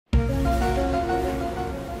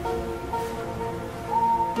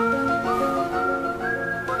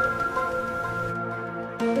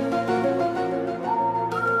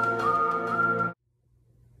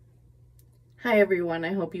Hi everyone,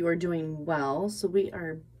 I hope you are doing well. So we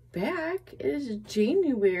are back. It is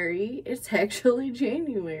January. It's actually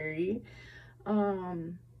January.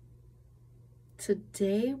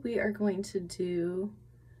 Today we are going to do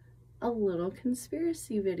a little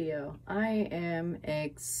conspiracy video. I am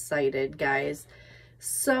excited, guys.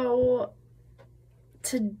 So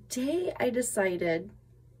today I decided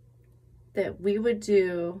that we would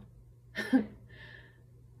do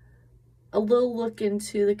a little look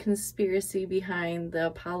into the conspiracy behind the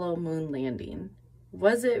Apollo moon landing.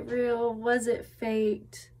 Was it real? Was it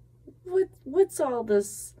faked? What's all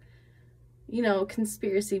this,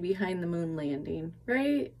 conspiracy behind the moon landing,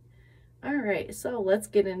 right? All right, so let's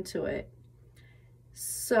get into it.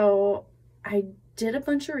 So I did a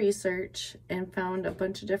bunch of research and found a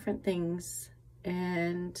bunch of different things,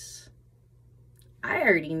 and I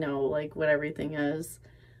already know what everything is.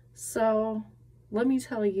 So let me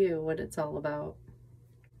tell you what it's all about.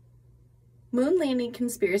 Moon landing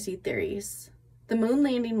conspiracy theories. The moon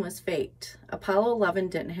landing was faked. Apollo 11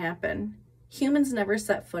 didn't happen. Humans never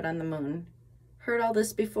set foot on the moon. Heard all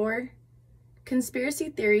this before? Conspiracy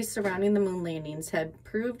theories surrounding the moon landings had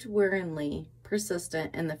proved wearingly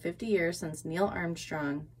persistent in the 50 years since Neil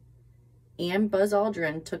Armstrong and Buzz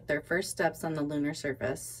Aldrin took their first steps on the lunar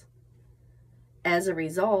surface. As a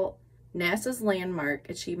result, NASA's landmark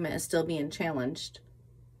achievement is still being challenged.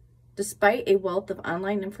 Despite a wealth of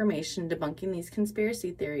online information debunking these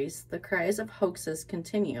conspiracy theories, the cries of hoaxes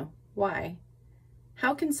continue. Why?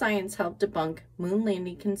 How can science help debunk moon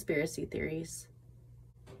landing conspiracy theories?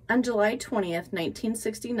 On July 20th,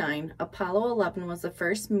 1969, Apollo 11 was the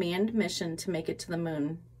first manned mission to make it to the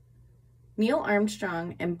moon. Neil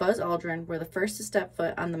Armstrong and Buzz Aldrin were the first to step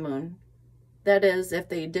foot on the moon. That is, if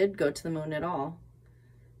they did go to the moon at all.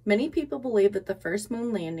 Many people believe that the first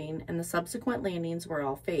moon landing and the subsequent landings were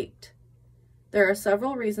all faked. There are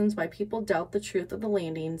several reasons why people doubt the truth of the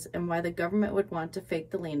landings and why the government would want to fake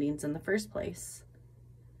the landings in the first place.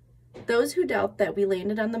 Those who doubt that we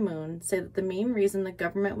landed on the moon say that the main reason the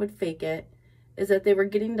government would fake it is that they were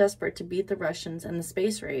getting desperate to beat the Russians in the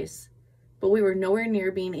space race, but we were nowhere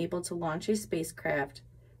near being able to launch a spacecraft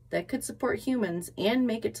that could support humans and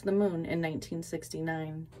make it to the moon in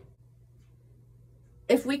 1969.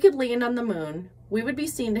 If we could land on the moon, we would be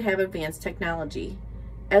seen to have advanced technology,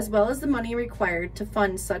 as well as the money required to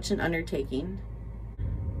fund such an undertaking.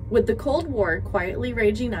 With the Cold War quietly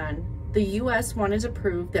raging on, the U.S. wanted to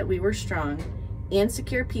prove that we were strong and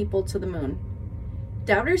secure people to the moon.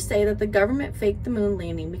 Doubters say that the government faked the moon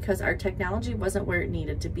landing because our technology wasn't where it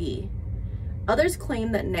needed to be. Others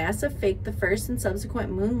claim that NASA faked the first and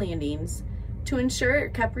subsequent moon landings to ensure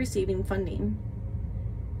it kept receiving funding.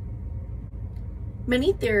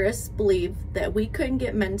 Many theorists believe that we couldn't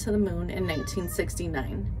get men to the moon in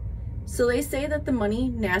 1969. So they say that the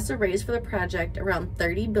money NASA raised for the project, around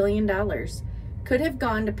 $30 billion, could have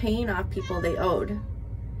gone to paying off people they owed.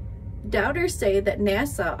 Doubters say that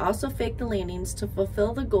NASA also faked the landings to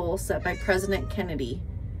fulfill the goal set by President Kennedy,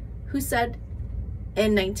 who said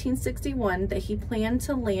in 1961 that he planned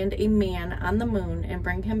to land a man on the moon and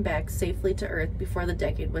bring him back safely to Earth before the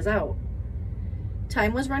decade was out.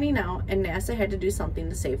 Time was running out, and NASA had to do something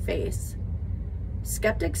to save face.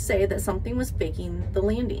 Skeptics say that something was faking the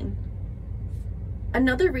landing.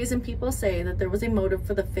 Another reason people say that there was a motive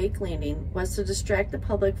for the fake landing was to distract the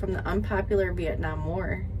public from the unpopular Vietnam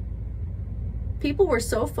War. People were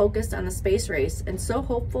so focused on the space race and so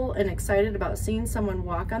hopeful and excited about seeing someone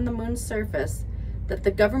walk on the moon's surface that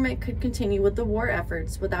the government could continue with the war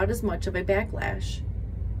efforts without as much of a backlash.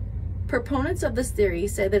 Proponents of this theory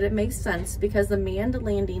say that it makes sense because the manned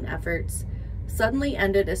landing efforts suddenly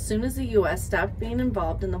ended as soon as the U.S. stopped being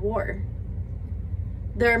involved in the war.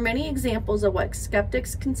 There are many examples of what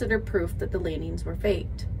skeptics consider proof that the landings were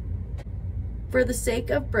faked. For the sake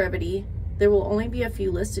of brevity, there will only be a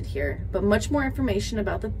few listed here, but much more information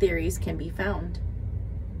about the theories can be found.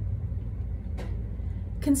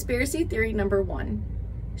 Conspiracy theory number 1.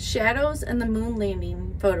 Shadows in the moon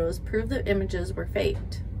landing photos prove the images were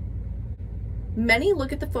faked. Many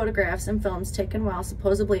look at the photographs and films taken while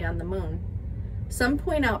supposedly on the moon. Some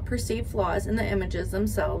point out perceived flaws in the images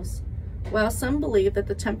themselves, while some believe that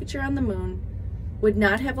the temperature on the moon would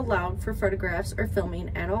not have allowed for photographs or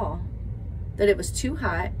filming at all, that it was too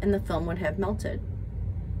hot and the film would have melted.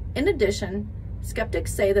 In addition,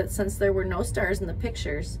 skeptics say that since there were no stars in the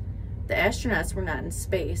pictures, the astronauts were not in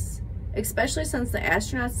space, especially since the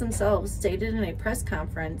astronauts themselves stated in a press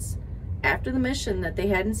conference after the mission that they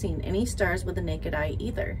hadn't seen any stars with the naked eye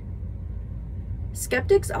either.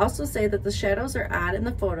 Skeptics also say that the shadows are odd in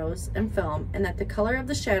the photos and film, and that the color of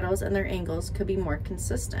the shadows and their angles could be more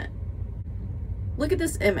consistent. Look at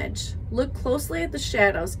this image. Look closely at the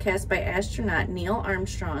shadows cast by astronaut Neil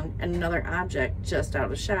Armstrong and another object just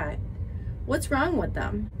out of shot. What's wrong with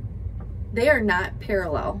them? They are not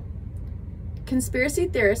parallel. Conspiracy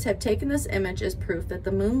theorists have taken this image as proof that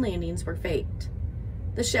the moon landings were faked.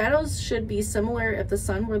 The shadows should be similar if the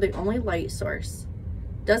sun were the only light source.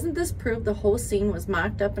 Doesn't this prove the whole scene was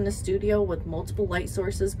mocked up in a studio with multiple light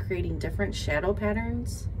sources creating different shadow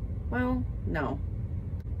patterns? Well, no.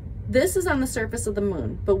 This is on the surface of the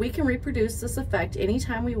moon, but we can reproduce this effect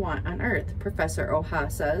anytime we want on Earth, Professor Oha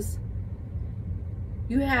says.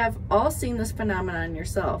 You have all seen this phenomenon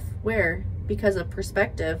yourself, where, because of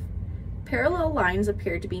perspective, parallel lines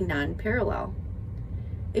appear to be non-parallel.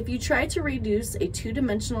 If you try to reduce a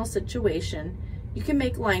two-dimensional situation, you can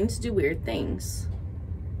make lines do weird things.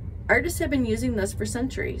 Artists have been using this for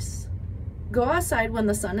centuries. Go outside when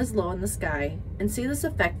the sun is low in the sky and see this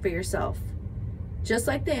effect for yourself. Just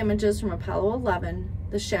like the images from Apollo 11,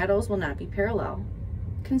 the shadows will not be parallel.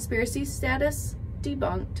 Conspiracy status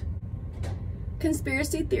debunked.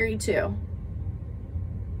 Conspiracy theory 2.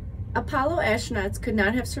 Apollo astronauts could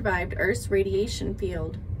not have survived Earth's radiation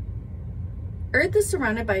field. Earth is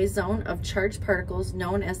surrounded by a zone of charged particles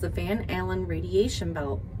known as the Van Allen radiation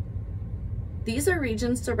belt. These are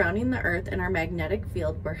regions surrounding the Earth in our magnetic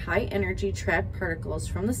field where high-energy trapped particles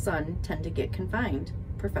from the sun tend to get confined,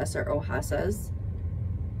 Professor Oha says.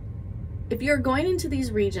 If you are going into these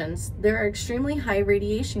regions, there are extremely high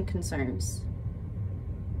radiation concerns.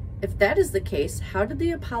 If that is the case, how did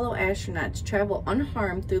the Apollo astronauts travel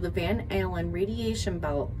unharmed through the Van Allen radiation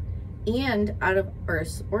belt and out of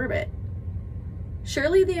Earth's orbit?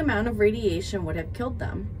 Surely the amount of radiation would have killed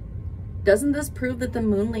them. Doesn't this prove that the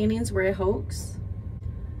moon landings were a hoax?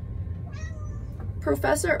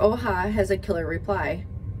 Professor Oha has a killer reply.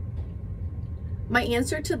 My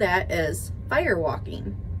answer to that is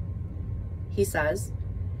firewalking. He says,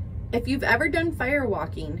 if you've ever done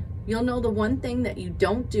firewalking, you'll know the one thing that you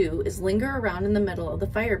don't do is linger around in the middle of the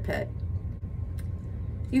fire pit.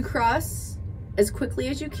 You cross as quickly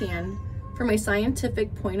as you can. From a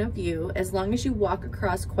scientific point of view, as long as you walk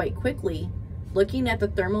across quite quickly, looking at the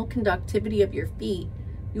thermal conductivity of your feet,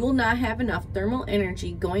 you will not have enough thermal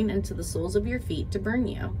energy going into the soles of your feet to burn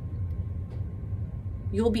you.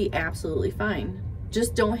 You'll be absolutely fine.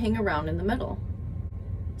 Just don't hang around in the middle.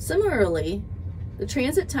 Similarly, the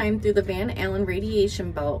transit time through the Van Allen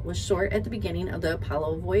radiation belt was short at the beginning of the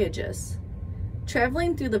Apollo voyages.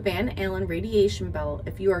 Traveling through the Van Allen radiation belt,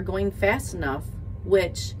 if you are going fast enough,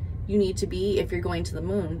 which you need to be if you're going to the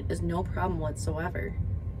moon, is no problem whatsoever.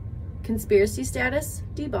 Conspiracy status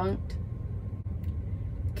debunked.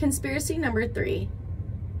 Conspiracy number 3.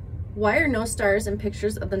 Why are no stars in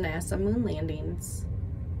pictures of the NASA moon landings?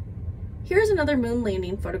 Here's another moon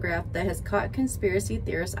landing photograph that has caught conspiracy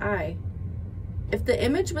theorists' eye. If the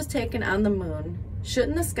image was taken on the moon,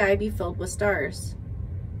 shouldn't the sky be filled with stars?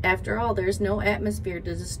 After all, there's no atmosphere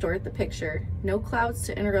to distort the picture, no clouds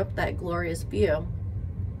to interrupt that glorious view.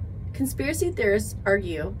 Conspiracy theorists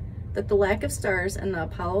argue that the lack of stars in the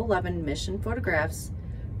Apollo 11 mission photographs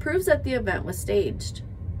proves that the event was staged.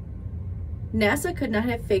 NASA could not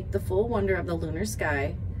have faked the full wonder of the lunar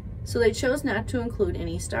sky, so they chose not to include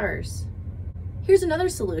any stars. Here's another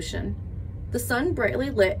solution. The sun brightly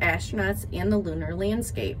lit astronauts and the lunar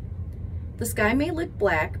landscape. The sky may look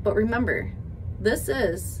black, but remember, this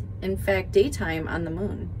is, in fact, daytime on the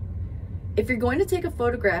moon. If you're going to take a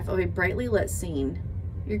photograph of a brightly lit scene,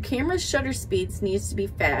 your camera's shutter speeds needs to be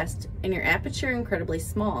fast and your aperture incredibly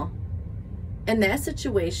small. In that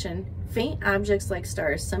situation, faint objects like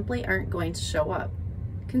stars simply aren't going to show up.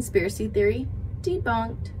 Conspiracy theory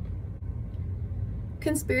debunked.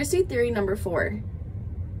 Conspiracy theory number 4.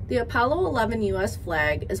 The Apollo 11 U.S.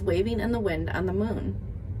 flag is waving in the wind on the moon.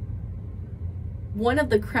 One of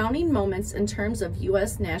the crowning moments in terms of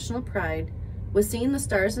U.S. national pride was seeing the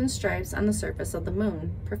stars and stripes on the surface of the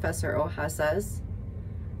moon, Professor Oha says.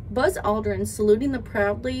 Buzz Aldrin saluting the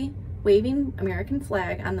proudly waving American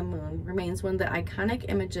flag on the moon remains one of the iconic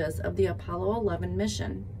images of the Apollo 11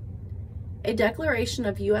 mission. A declaration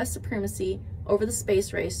of U.S. supremacy over the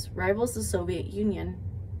space race rivals the Soviet Union.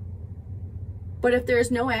 But if there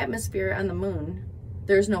is no atmosphere on the moon,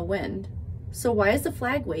 there is no wind. So why is the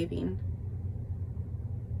flag waving?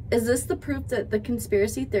 Is this the proof that the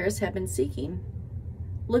conspiracy theorists have been seeking?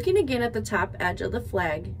 Looking again at the top edge of the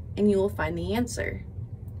flag, and you will find the answer.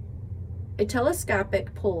 A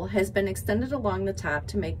telescopic pole has been extended along the top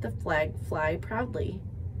to make the flag fly proudly.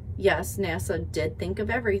 Yes, NASA did think of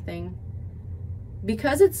everything.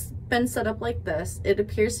 Because it's been set up like this, it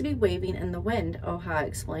appears to be waving in the wind, Oha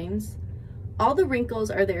explains. All the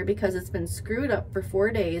wrinkles are there because it's been screwed up for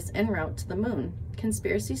 4 days en route to the moon.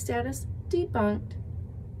 Conspiracy status debunked.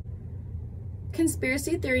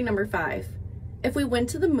 Conspiracy theory number 5. If we went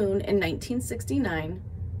to the moon in 1969,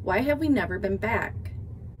 why have we never been back?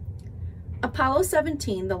 Apollo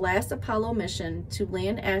 17, the last Apollo mission to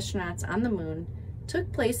land astronauts on the moon,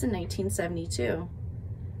 took place in 1972.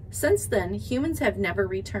 Since then, humans have never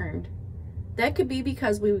returned. That could be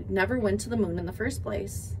because we never went to the moon in the first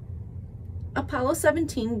place. Apollo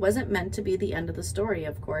 17 wasn't meant to be the end of the story,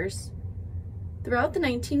 of course. Throughout the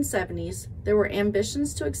 1970s, there were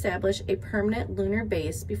ambitions to establish a permanent lunar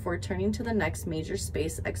base before turning to the next major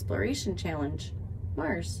space exploration challenge,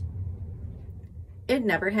 Mars. It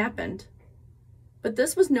never happened. But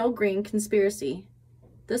this was no grand conspiracy.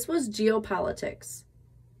 This was geopolitics.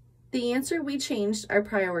 The answer: we changed our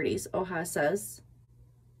priorities, Oha says.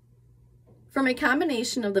 From a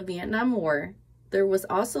combination of the Vietnam War, there was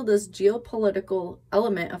also this geopolitical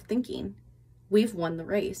element of thinking. We've won the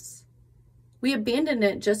race. We abandoned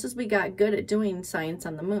it just as we got good at doing science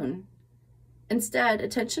on the moon. Instead,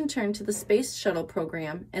 attention turned to the Space Shuttle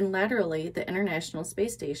program and laterally the International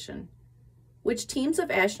Space Station, which teams of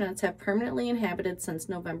astronauts have permanently inhabited since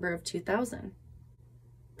November of 2000.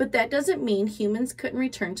 But that doesn't mean humans couldn't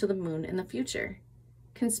return to the moon in the future.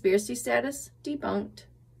 Conspiracy status debunked.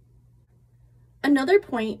 Another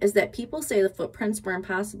point is that people say the footprints were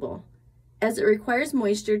impossible, as it requires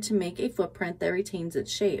moisture to make a footprint that retains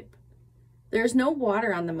its shape. There is no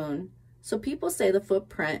water on the moon, so people say the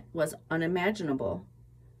footprint was unimaginable.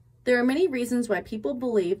 There are many reasons why people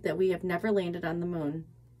believe that we have never landed on the moon,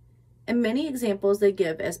 and many examples they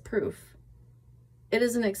give as proof. It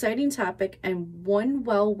is an exciting topic and one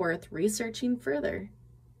well worth researching further.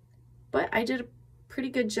 But I did a pretty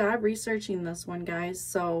good job researching this one, guys,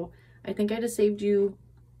 so I think I just saved you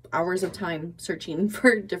hours of time searching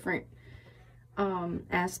for different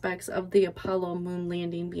aspects of the Apollo moon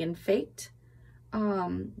landing being faked.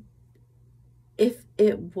 If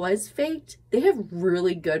it was faked, they have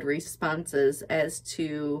really good responses as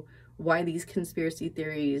to why these conspiracy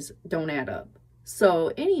theories don't add up.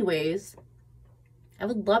 So anyways, I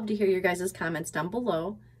would love to hear your guys' comments down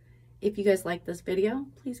below. If you guys like this video,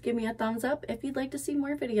 please give me a thumbs up. If you'd like to see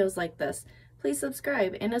more videos like this, please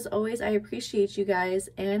subscribe. And as always, I appreciate you guys,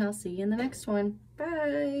 and I'll see you in the next one.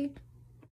 Bye!